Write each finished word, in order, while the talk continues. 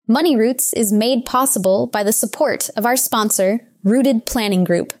Money Roots is made possible by the support of our sponsor, Rooted Planning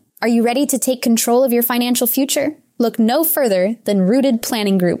Group. Are you ready to take control of your financial future? Look no further than Rooted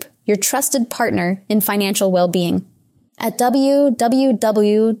Planning Group, your trusted partner in financial well-being. At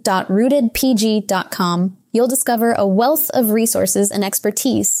www.rootedpg.com, you'll discover a wealth of resources and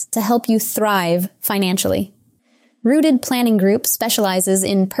expertise to help you thrive financially. Rooted Planning Group specializes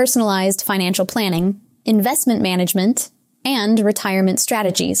in personalized financial planning, investment management, and retirement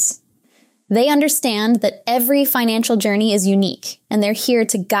strategies. They understand that every financial journey is unique, and they're here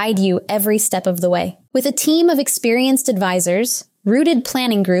to guide you every step of the way. With a team of experienced advisors, Rooted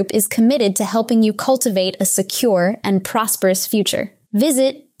Planning Group is committed to helping you cultivate a secure and prosperous future.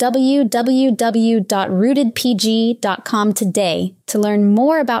 Visit www.rootedpg.com today to learn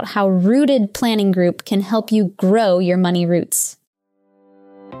more about how Rooted Planning Group can help you grow your money roots.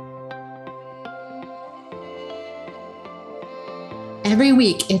 Every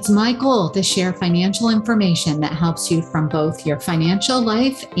week, it's my goal to share financial information that helps you from both your financial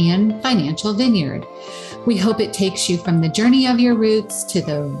life and financial vineyard. We hope it takes you from the journey of your roots to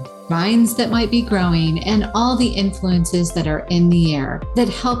the vines that might be growing and all the influences that are in the air that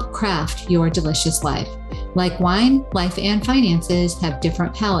help craft your delicious life. Like wine, life and finances have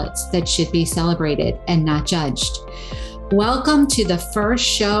different palates that should be celebrated and not judged. Welcome to the first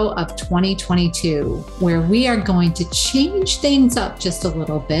show of 2022, where we are going to change things up just a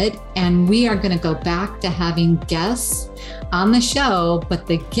little bit, and we are going to go back to having guests on the show, but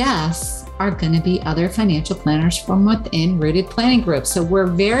the guests are going to be other financial planners from within Rooted Planning Group. So we're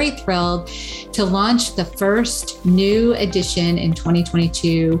very thrilled to launch the first new edition in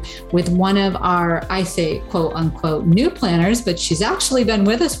 2022 with one of our, I say, quote unquote, new planners, but she's actually been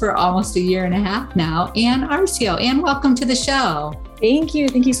with us for almost a year and a half now, Ann Arcio. Ann, welcome to the show. Thank you.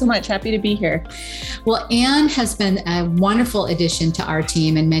 Thank you so much. Happy to be here. Well, Ann has been a wonderful addition to our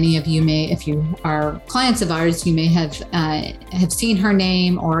team, and many of you may, if you are clients of ours, you may have seen her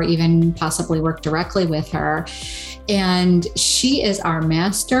name or even possibly worked directly with her. And she is our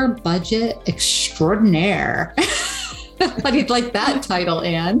master budget extraordinaire. How do you like that title,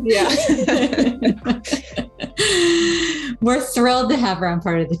 Ann? Yeah. We're thrilled to have her on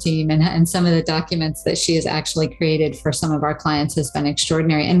part of the team, and some of the documents that she has actually created for some of our clients has been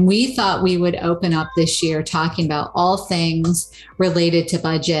extraordinary. And we thought we would open up this year talking about all things related to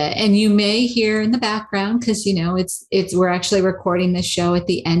budget. And you may hear in the background, because we're actually recording this show at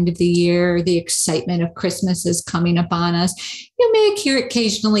the end of the year. The excitement of Christmas is coming upon us. You may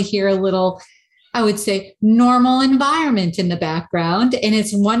occasionally hear a little, I would say, normal environment in the background. And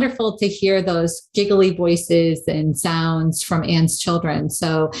it's wonderful to hear those giggly voices and sounds from Ann's children.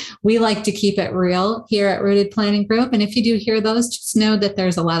 So we like to keep it real here at Rooted Planning Group. And if you do hear those, just know that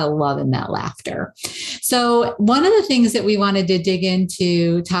there's a lot of love in that laughter. So one of the things that we wanted to dig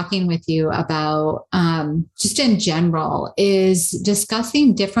into talking with you about, just in general, is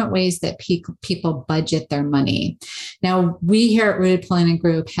discussing different ways that people budget their money. Now, we here at Rooted Planning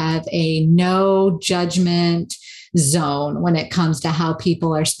Group have a no judgment zone when it comes to how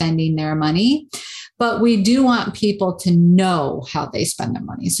people are spending their money, but we do want people to know how they spend their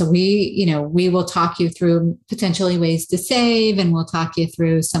money. So we will talk you through potentially ways to save, and we'll talk you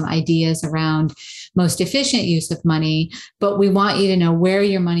through some ideas around most efficient use of money, but we want you to know where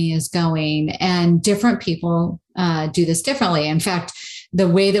your money is going, and different people do this differently. In fact, the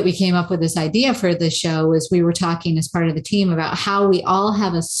way that we came up with this idea for the show is we were talking as part of the team about how we all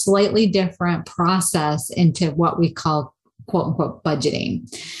have a slightly different process into what we call quote unquote budgeting.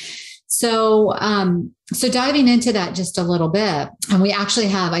 So diving into that just a little bit, and we actually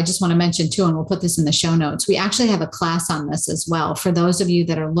have, I just want to mention too, and we'll put this in the show notes, we actually have a class on this as well. For those of you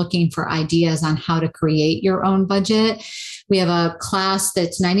that are looking for ideas on how to create your own budget, we have a class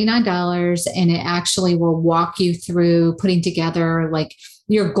that's $99, and it actually will walk you through putting together like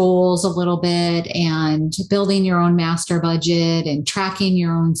your goals a little bit and building your own master budget and tracking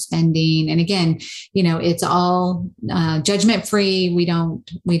your own spending. And again, it's all judgment free. We don't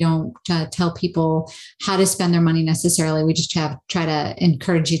tell people how to spend their money necessarily. We just try to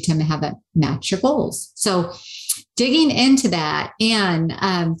encourage you to have it match your goals. So digging into that and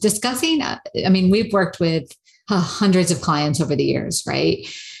discussing, we've worked with hundreds of clients over the years, right?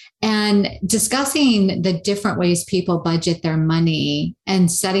 And discussing the different ways people budget their money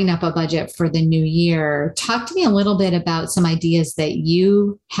and setting up a budget for the new year. Talk to me a little bit about some ideas that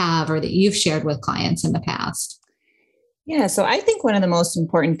you have or that you've shared with clients in the past. Yeah, so I think one of the most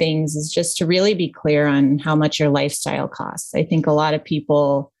important things is just to really be clear on how much your lifestyle costs. I think a lot of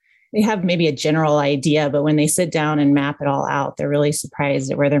people, they have maybe a general idea, but when they sit down and map it all out, they're really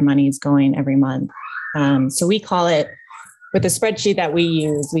surprised at where their money is going every month. So we call it with the spreadsheet that we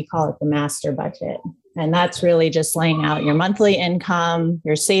use, we call it the master budget. And that's really just laying out your monthly income,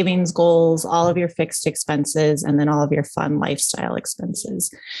 your savings goals, all of your fixed expenses, and then all of your fun lifestyle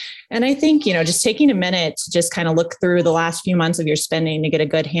expenses. And I think, just taking a minute to just kind of look through the last few months of your spending to get a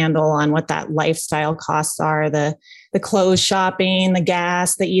good handle on what that lifestyle costs are, the clothes shopping, the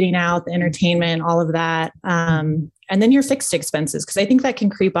gas, the eating out, the entertainment, all of that. And then your fixed expenses, because I think that can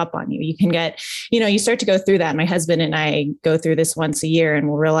creep up on you. You can get, you start to go through that. My husband and I go through this once a year and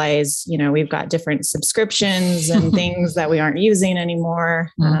we'll realize, we've got different subscriptions and things that we aren't using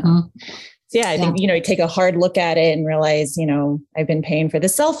anymore. I think, you take a hard look at it and realize, I've been paying for the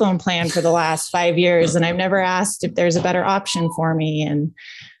cell phone plan for the last 5 years and I've never asked if there's a better option for me. And,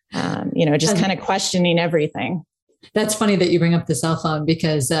 just kind of questioning everything. That's funny that you bring up the cell phone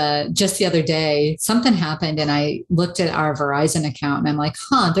because just the other day, something happened and I looked at our Verizon account and I'm like,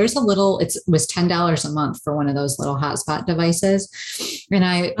 there's it was $10 a month for one of those little hotspot devices. And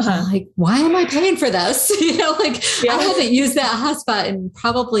I'm like, why am I paying for this? I haven't used that hotspot in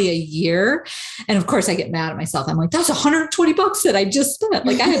probably a year. And of course I get mad at myself. I'm like, that's $120 that I just spent.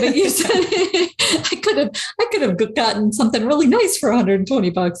 Like I haven't used it. I could have gotten something really nice for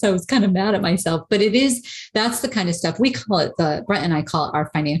 $120. I was kind of mad at myself, but that's the kind of stuff we call it. Brent and I call it our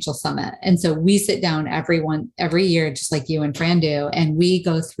financial summit. And so we sit down every year, just like you and Fran do. And we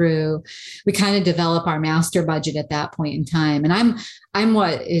go through, we kind of develop our master budget at that point in time. And I'm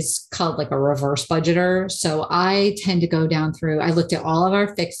what is called like a reverse budgeter. So I tend to go down through, I looked at all of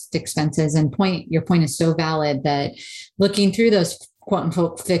our fixed expenses and your point is so valid that looking through those quote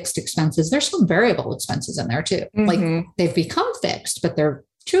unquote fixed expenses, there's some variable expenses in there too. Mm-hmm. Like they've become fixed, but they're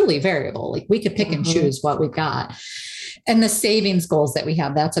truly variable. Like we could pick and choose what we've got. And the savings goals that we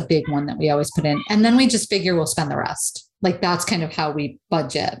have, that's a big one that we always put in. And then we just figure we'll spend the rest. Like that's kind of how we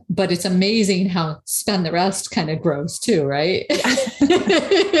budget, but it's amazing how spend the rest kind of grows too, right? Yeah.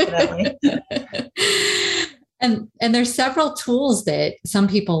 And there's several tools that some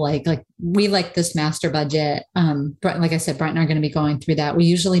people like we like this master budget. Like I said, Brent and I are going to be going through that. We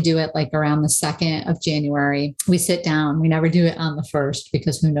usually do it like around the 2nd of January. We sit down, we never do it on the 1st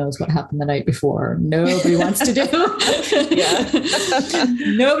because who knows what happened the night before. Nobody wants to do,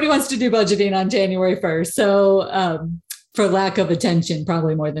 nobody wants to do budgeting on January 1st. So, for lack of attention,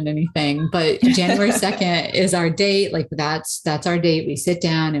 probably more than anything, but January 2nd is our date. Like that's our date. We sit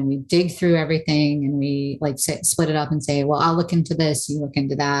down and we dig through everything and we split it up and say, well, I'll look into this. You look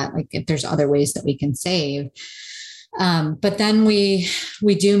into that. Like if there's other ways that we can save. But then we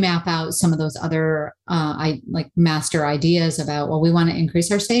do map out some of those other, master ideas about, well, we want to increase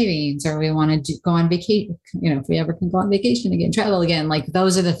our savings or we want to go on vacation. If we ever can go on vacation again, travel again, like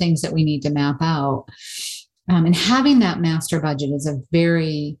those are the things that we need to map out. And having that master budget is a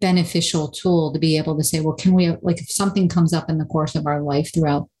very beneficial tool to be able to say, well, can we, if something comes up in the course of our life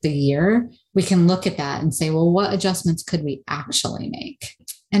throughout the year, we can look at that and say, well, what adjustments could we actually make?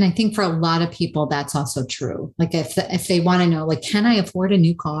 And I think for a lot of people, that's also true. Like if they want to know, can I afford a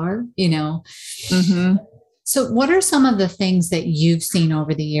new car? Mm-hmm. So what are some of the things that you've seen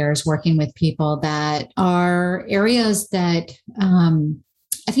over the years working with people that are areas that,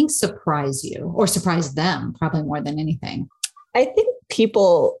 I think surprise you or surprise them probably more than anything? I think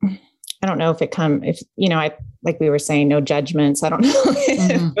people, I don't know if like we were saying, no judgments. I don't know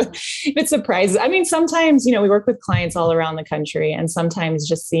if it surprises. I mean, sometimes, we work with clients all around the country and sometimes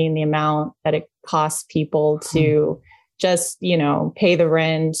just seeing the amount that it costs people to just, pay the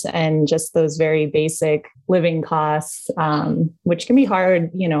rent and just those very basic living costs, which can be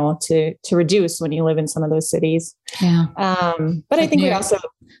hard, to reduce when you live in some of those cities. Yeah. But I think we also,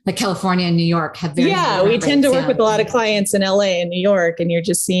 like California and New York have we tend to work with a lot of clients in LA and New York, and you're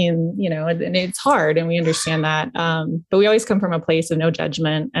just seeing, and it's hard and we understand that. But we always come from a place of no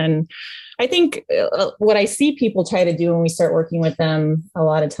judgment. And I think what I see people try to do when we start working with them a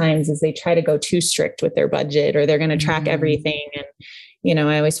lot of times is they try to go too strict with their budget or they're going to track everything. And,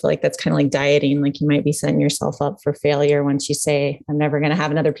 I always feel like that's kind of like dieting. Like you might be setting yourself up for failure once you say, I'm never going to have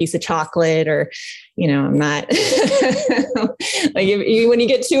another piece of chocolate or, I'm not when you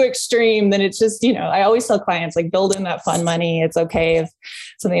get too extreme, then it's just, I always tell clients build in that fun money. It's okay if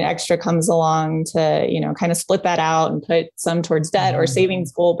something extra comes along to, kind of split that out and put some towards debt or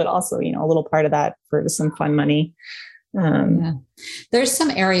savings goal, but also, a little part of that for some fun money. There's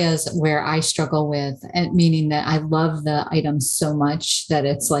some areas where I struggle with, and meaning that I love the items so much that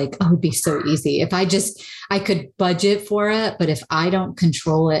it's it would be so easy if I could budget for it. But if I don't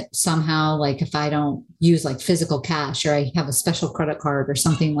control it somehow, if I don't use physical cash or I have a special credit card or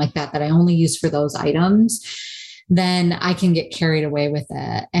something like that I only use for those items, then I can get carried away with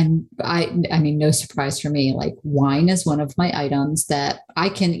it. And I mean, no surprise for me, like wine is one of my items that I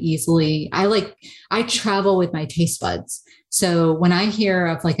can easily, I travel with my taste buds. So when I hear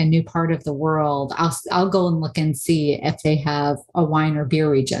of like a new part of the world, I'll go and look and see if they have a wine or beer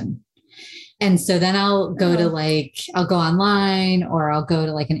region. And so then I'll go to I'll go online, or I'll go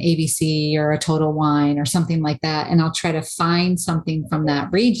to like an ABC or a Total Wine or something like that. And I'll try to find something from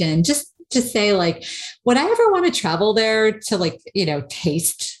that region, just to say like, would I ever want to travel there to like,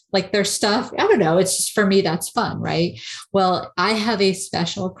 taste like their stuff? I don't know. It's just, for me, that's fun. Right. Well, I have a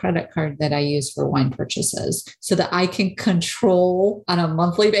special credit card that I use for wine purchases so that I can control on a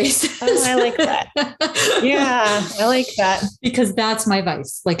monthly basis. Oh, I like that. Yeah, I like that. Because that's my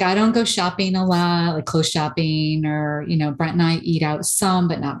vice. Like, I don't go shopping a lot, like clothes shopping, or, Brent and I eat out some,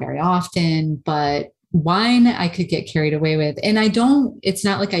 but not very often. But wine, I could get carried away with. And it's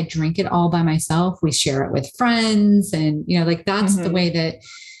not like I drink it all by myself. We share it with friends. And, like that's the way that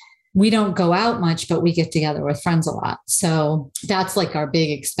we don't go out much, but we get together with friends a lot. So that's like our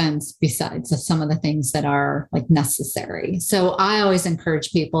big expense besides some of the things that are like necessary. So I always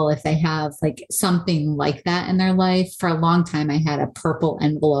encourage people, if they have like something like that in their life. For a long time, I had a purple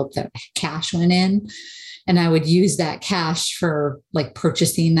envelope that cash went in, and I would use that cash for like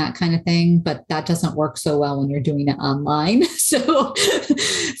purchasing that kind of thing. But that doesn't work so well when you're doing it online. So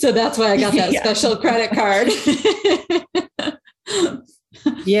that's why I got that special credit card.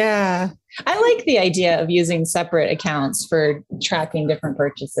 Yeah. I like the idea of using separate accounts for tracking different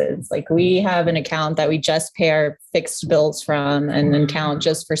purchases. Like, we have an account that we just pay our fixed bills from, and an account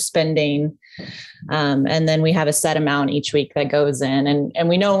just for spending. And then we have a set amount each week that goes in. And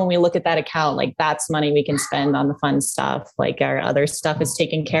we know when we look at that account, like that's money we can spend on the fun stuff. Like, our other stuff is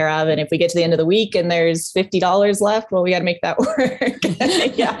taken care of. And if we get to the end of the week and there's $50 left, well, we got to make that work.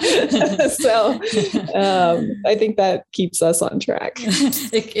 Yeah. So I think that keeps us on track.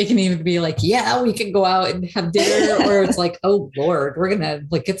 It can even be like, yeah, we can go out and have dinner, or it's like, oh Lord,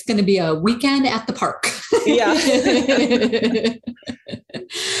 it's going to be a weekend at the park. Yeah.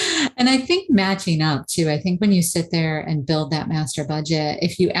 And I think matching up too, I think when you sit there and build that master budget,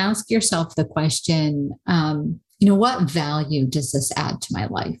 if you ask yourself the question, what value does this add to my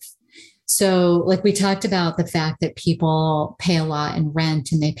life? So like we talked about the fact that people pay a lot in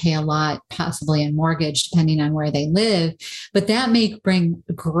rent, and they pay a lot possibly in mortgage, depending on where they live, but that may bring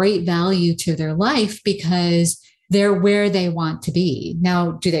great value to their life because they're where they want to be.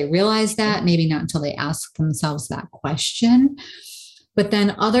 Now, do they realize that? Maybe not until they ask themselves that question. But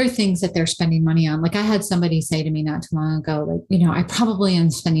then other things that they're spending money on, like I had somebody say to me not too long ago, like, I probably am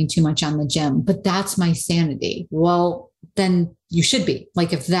spending too much on the gym, but that's my sanity. Well, then you should be.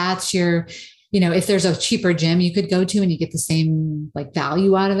 Like, if that's your, if there's a cheaper gym you could go to and you get the same like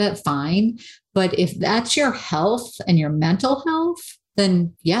value out of it, fine. But if that's your health and your mental health,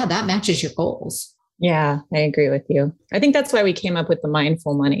 then yeah, that matches your goals. Yeah, I agree with you. I think that's why we came up with the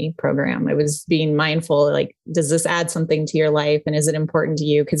Mindful Money program. It was being mindful, like, does this add something to your life? And is it important to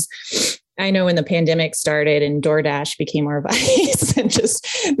you? Because I know when the pandemic started and DoorDash became our vice, and just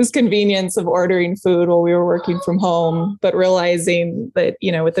this convenience of ordering food while we were working from home, but realizing that,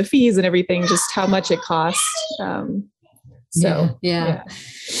 with the fees and everything, just how much it costs. Yeah.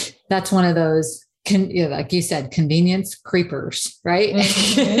 That's one of those, like you said, convenience creepers, right?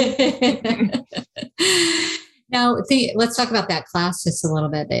 Mm-hmm. Now, let's talk about that class just a little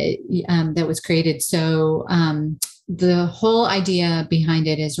bit that was created. So the whole idea behind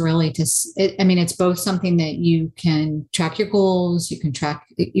it is really it's both something that you can track your goals. You can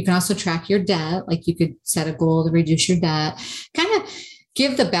also track your debt. Like, you could set a goal to reduce your debt, kind of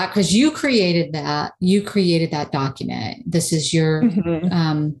give the back, because you created that document. This is your,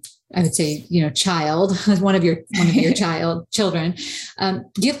 I would say, child, one of your children.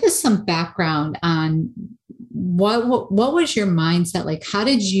 Give us some background on what was your mindset like? How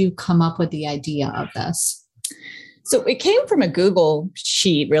did you come up with the idea of this? So it came from a Google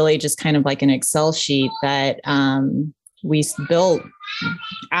sheet, really just kind of like an Excel sheet that we built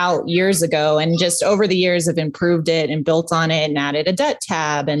out years ago, and just over the years have improved it and built on it and added a debt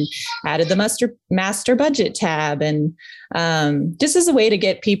tab and added the master budget tab. And just as a way to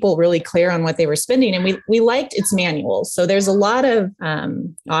get people really clear on what they were spending. And we liked its manual. So there's a lot of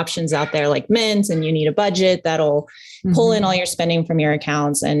options out there like Mint, and you need a budget that'll pull in all your spending from your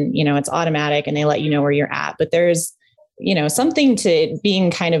accounts, and, it's automatic and they let you know where you're at. But there's something to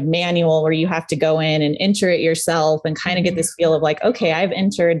being kind of manual where you have to go in and enter it yourself and kind of get this feel of like, okay, I've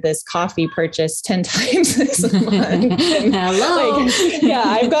entered this coffee purchase 10 times this month. Hello.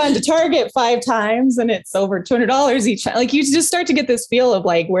 I've gone to Target 5 times and it's over $200 each time. Like you just start to get this feel of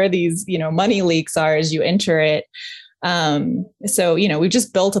like where these, money leaks are as you enter it. So, we've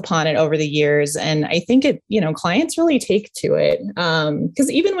just built upon it over the years. And I think clients really take to it.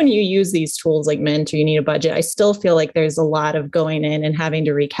 Because even when you use these tools like Mint or you need a budget, I still feel like there's a lot of going in and having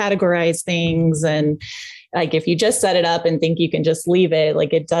to recategorize things. And like, if you just set it up and think you can just leave it,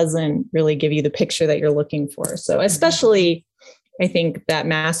 like it doesn't really give you the picture that you're looking for. So especially I think that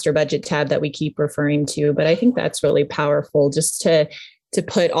master budget tab that we keep referring to, but I think that's really powerful just to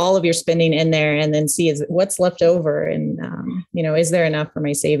put all of your spending in there and then see what's left over. And, is there enough for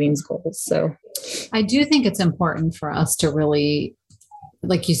my savings goals? So I do think it's important for us to really,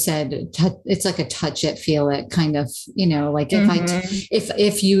 like you said, it's like a touch it, feel it kind of, like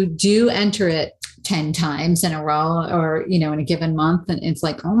if you do enter it 10 times in a row or, in a given month, and it's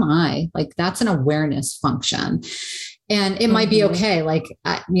like, oh my, like that's an awareness function. And it might be okay. Like,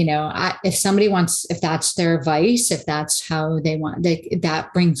 if somebody wants, if that's their vice, if that's how they want, that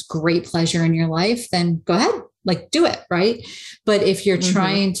brings great pleasure in your life, then go ahead, like do it. Right. But if you're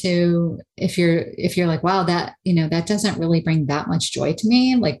trying to, if you're like, wow, that, that doesn't really bring that much joy to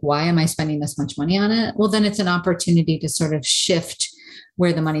me. Like, why am I spending this much money on it? Well, then it's an opportunity to sort of shift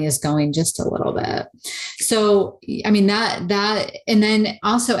where the money is going just a little bit. So, I mean, that, and then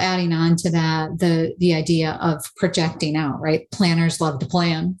also adding on to that, the idea of projecting out, right? Planners love to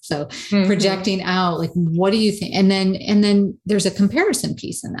plan. So projecting out, like, what do you think? And then there's a comparison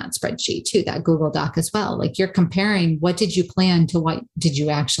piece in that spreadsheet too, that Google Doc as well. Like you're comparing, what did you plan to what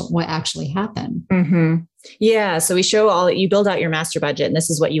actually happened? Mm-hmm. Yeah. So we show you build out your master budget and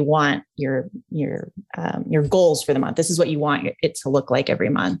this is what you want your goals for the month. This is what you want it to look like every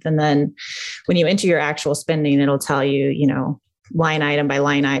month. And then when you enter your actual spending, it'll tell you, line item by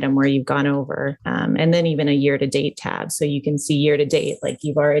line item where you've gone over. And then even a year to date tab. So you can see year to date, like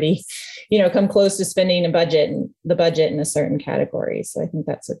you've already, come close to spending the budget in a certain category. So I think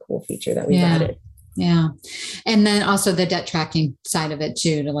that's a cool feature that we've added. Yeah. And then also the debt tracking side of it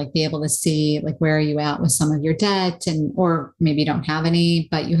too, to like be able to see like, where are you at with some of your debt or maybe you don't have any,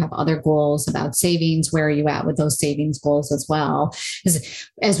 but you have other goals about savings. Where are you at with those savings goals as well?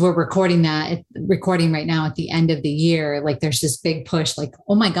 As we're recording right now at the end of the year, like there's this big push, like,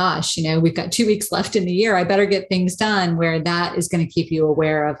 oh my gosh, we've got 2 weeks left in the year. I better get things done, where that is going to keep you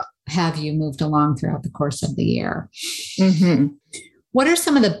aware of, have you moved along throughout the course of the year? Mm-hmm. What are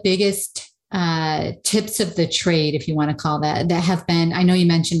some of the biggest tips of the trade, if you want to call that have been, I know you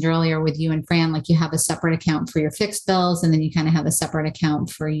mentioned earlier with you and Fran, like you have a separate account for your fixed bills, and then you kind of have a separate account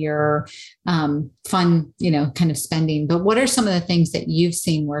for your fun, kind of spending. But what are some of the things that you've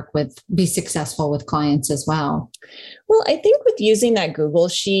seen be successful with clients as well? Well, I think with using that Google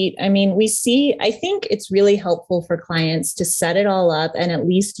sheet, I mean, I think it's really helpful for clients to set it all up and at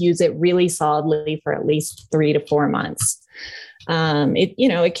least use it really solidly for at least 3 to 4 months.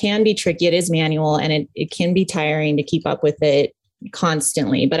 It can be tricky. It is manual and it can be tiring to keep up with it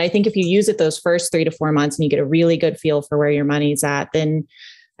constantly. But I think if you use it those first 3 to 4 months and you get a really good feel for where your money's at, then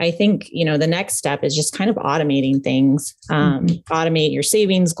I think, the next step is just kind of automating things, automate your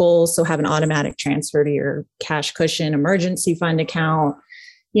savings goals. So have an automatic transfer to your cash cushion emergency fund account.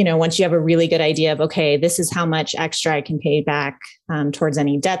 Once you have a really good idea of, okay, this is how much extra I can pay back towards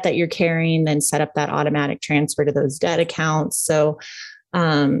any debt that you're carrying, then set up that automatic transfer to those debt accounts. So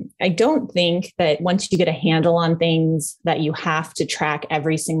I don't think that once you get a handle on things that you have to track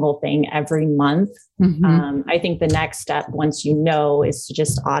every single thing every month. Mm-hmm. I think the next step, once is to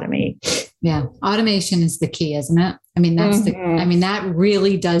just automate. Yeah. Automation is the key, isn't it? I mean, that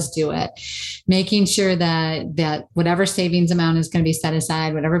really does do it. Making sure that whatever savings amount is going to be set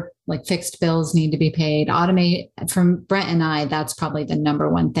aside, whatever like fixed bills need to be paid, automate. From Brent and I, that's probably the number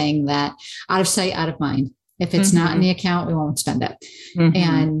one thing, that out of sight, out of mind. If it's not in the account, we won't spend it. Mm-hmm.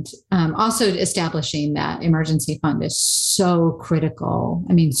 And also establishing that emergency fund is so critical.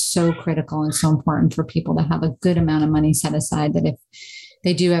 I mean, so critical and so important for people to have a good amount of money set aside, that if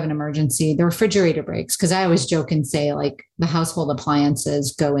they do have an emergency, the refrigerator breaks. Because I always joke and say, like, the household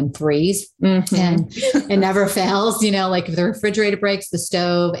appliances go in threes, and it never fails. Like if the refrigerator breaks, the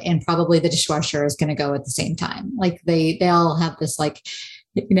stove and probably the dishwasher is going to go at the same time. Like they all have this like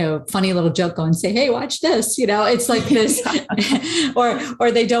funny little joke going, say, hey, watch this, it's like this,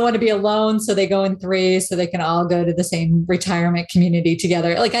 or they don't want to be alone. So they go in threes so they can all go to the same retirement community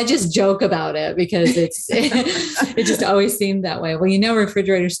together. Like I just joke about it because it just always seemed that way. Well,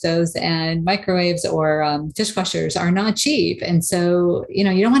 refrigerator stoves and microwaves or dishwashers are not cheap. And so, you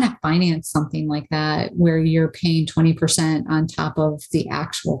don't want to finance something like that where you're paying 20% on top of the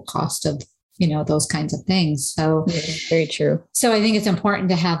actual cost of those kinds of things. So very true. So I think it's important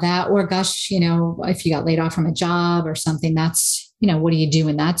to have that, or gosh, if you got laid off from a job or something, that's, what do you do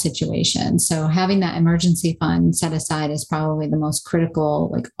in that situation? So having that emergency fund set aside is probably the most critical,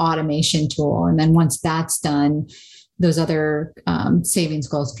 like automation tool. And then once that's done, those other savings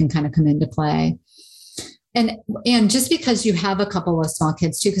goals can kind of come into play. And just because you have a couple of small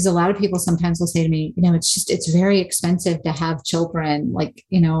kids too, because a lot of people sometimes will say to me, it's very expensive to have children, like,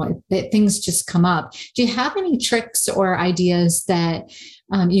 things just come up. Do you have any tricks or ideas that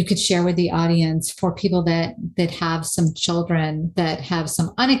you could share with the audience for people that have some children that have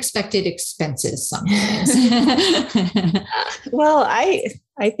some unexpected expenses sometimes? Well, I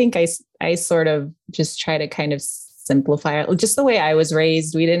think I sort of just try to kind of simplify it. Just the way I was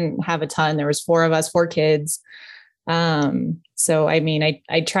raised, we didn't have a ton. There was 4 of us, 4 kids. So, I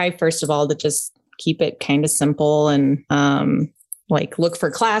try first of all to just keep it kind of simple and, like look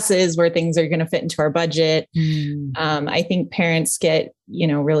for classes where things are going to fit into our budget. I think parents get,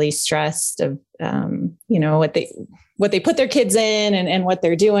 really stressed of, what they put their kids in and what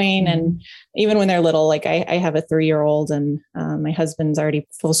they're doing. And even when they're little, like I have a 3-year-old and, my husband's already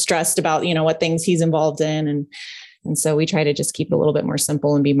full stressed about, what things he's involved in. And so we try to just keep it a little bit more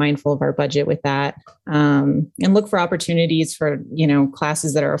simple and be mindful of our budget with that. And look for opportunities for,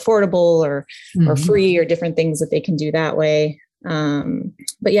 classes that are affordable or free or different things that they can do that way.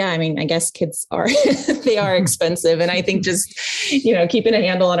 But yeah, I guess kids they are expensive. And I think just, keeping a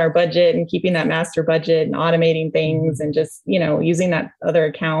handle on our budget and keeping that master budget and automating things and just, using that other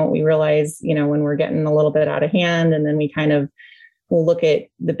account, we realize, when we're getting a little bit out of hand, and then we kind of we'll look at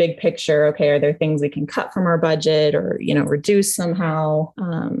the big picture. Okay, are there things we can cut from our budget or, reduce somehow?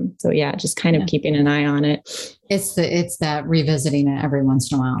 So yeah, just kind of keeping an eye on it. It's that revisiting it every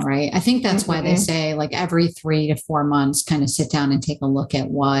once in a while, right? I think that's why they say like every 3 to 4 months, kind of sit down and take a look at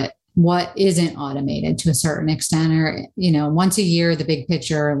what isn't automated to a certain extent, or, once a year, the big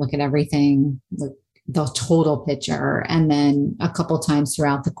picture, look at everything, the total picture. And then a couple times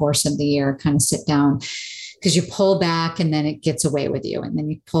throughout the course of the year, kind of sit down, because you pull back and then it gets away with you, and then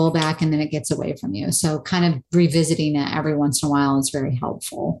you pull back and then it gets away from you. So kind of revisiting it every once in a while is very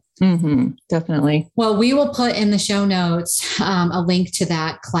helpful. Definitely. Well, we will put in the show notes a link to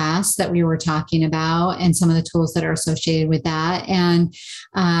that class that we were talking about and some of the tools that are associated with that. And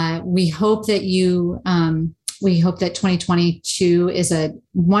we hope that we hope that 2022 is a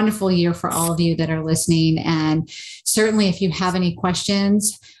wonderful year for all of you that are listening. And certainly if you have any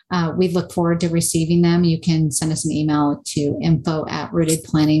questions, we look forward to receiving them. You can send us an email to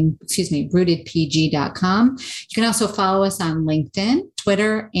info@rootedpg.com. You can also follow us on LinkedIn,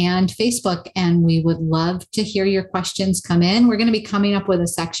 Twitter, and Facebook, and we would love to hear your questions come in. We're going to be coming up with a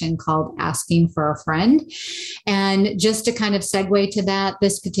section called Asking for a Friend. And just to kind of segue to that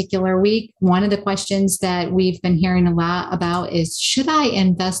this particular week, one of the questions that we've been hearing a lot about is, should I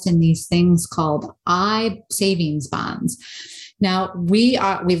invest in these things called savings bonds? Now, we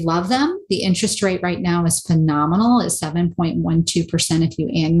love them. The interest rate right now is phenomenal. It's 7.12% if you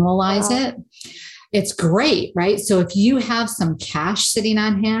annualize it. It's great, right? So if you have some cash sitting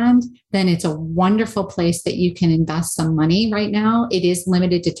on hand, then it's a wonderful place that you can invest some money right now. It is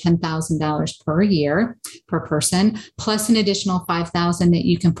limited to $10,000 per year per person, plus an additional $5,000 that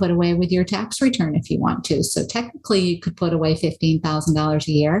you can put away with your tax return if you want to. So technically you could put away $15,000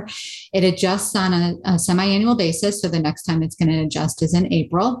 a year. It adjusts on a semi-annual basis. So the next time it's going to adjust is in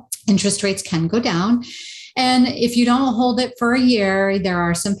April. Interest rates can go down. And if you don't hold it for a year, there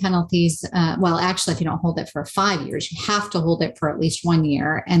are some penalties. If you don't hold it for 5 years, you have to hold it for at least 1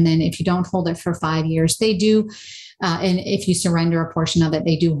 year. And then if you don't hold it for 5 years, they do. And if you surrender a portion of it,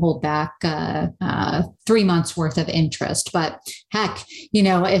 they do hold back 3 months worth of interest. But heck,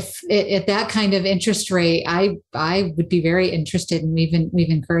 if that kind of interest rate, I would be very interested, and we've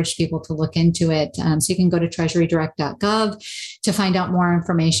encouraged people to look into it. So you can go to treasurydirect.gov to find out more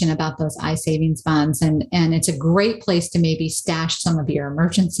information about those iSavings bonds. And it's a great place to maybe stash some of your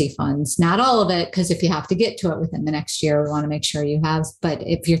emergency funds. Not all of it, because if you have to get to it within the next year, we want to make sure you have. But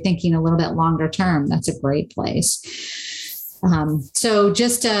if you're thinking a little bit longer term, that's a great place. So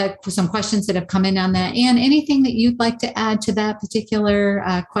just some questions that have come in on that, and anything that you'd like to add to that particular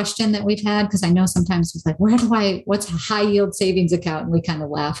question that we've had, because I know sometimes it's like, what's a high yield savings account? And we kind of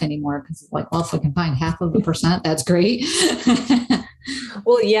laugh anymore because it's like, well, if we can find 0.5%, that's great.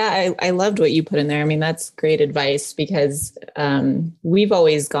 Well, yeah, I loved what you put in there. I mean, that's great advice because we've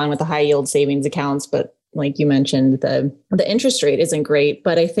always gone with the high yield savings accounts, but like you mentioned, the interest rate isn't great.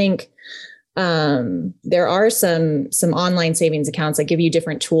 But I think there are some online savings accounts that give you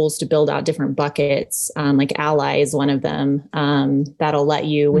different tools to build out different buckets. Like Ally is one of them, that'll let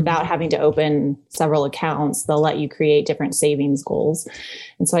you, without having to open several accounts, they'll let you create different savings goals.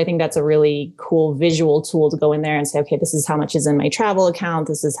 And so I think that's a really cool visual tool to go in there and say, okay, this is how much is in my travel account.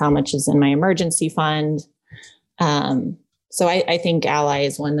 This is how much is in my emergency fund. So I think Ally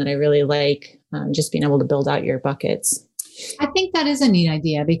is one that I really like, just being able to build out your buckets. I think that is a neat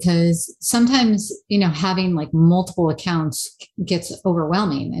idea because sometimes, having like multiple accounts gets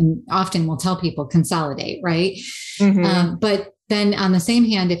overwhelming, and often we'll tell people consolidate, right? Mm-hmm. But then on the same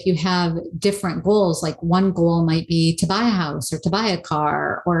hand, if you have different goals, like one goal might be to buy a house or to buy a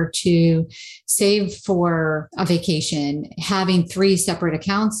car or to save for a vacation, having 3 separate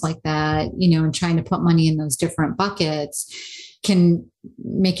accounts like that, and trying to put money in those different buckets can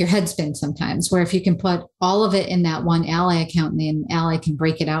make your head spin sometimes, where if you can put all of it in that one Ally account and then Ally can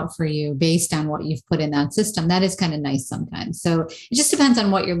break it out for you based on what you've put in that system, that is kind of nice sometimes. So it just depends on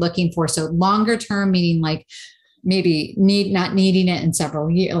what you're looking for. So longer term, meaning like maybe not needing it in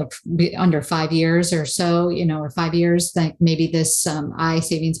several years, like under 5 years or so, or 5 years, like maybe this I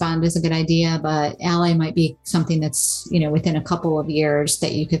savings bond is a good idea, but Ally might be something that's, within a couple of years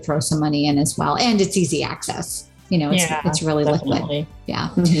that you could throw some money in as well. And it's easy access. It's really definitely liquid. Yeah.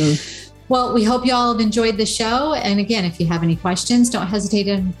 Mm-hmm. Well, we hope you all have enjoyed the show. And again, if you have any questions, don't hesitate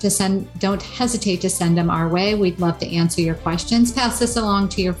to send them our way. We'd love to answer your questions. Pass this along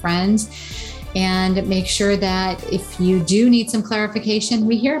to your friends and make sure that if you do need some clarification,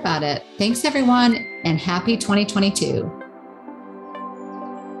 we hear about it. Thanks, everyone, and happy 2022.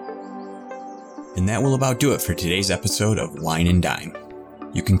 And that will about do it for today's episode of Wine and Dime.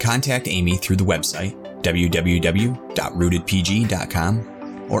 You can contact Amy through the website,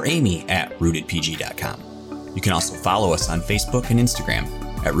 www.rootedpg.com, or amy@rootedpg.com. You can also follow us on Facebook and Instagram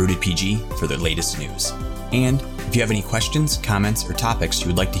 @rootedpg for the latest news. And if you have any questions, comments, or topics you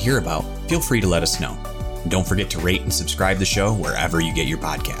would like to hear about, feel free to let us know. And don't forget to rate and subscribe the show wherever you get your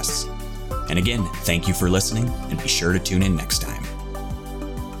podcasts. And again, thank you for listening, and be sure to tune in next time.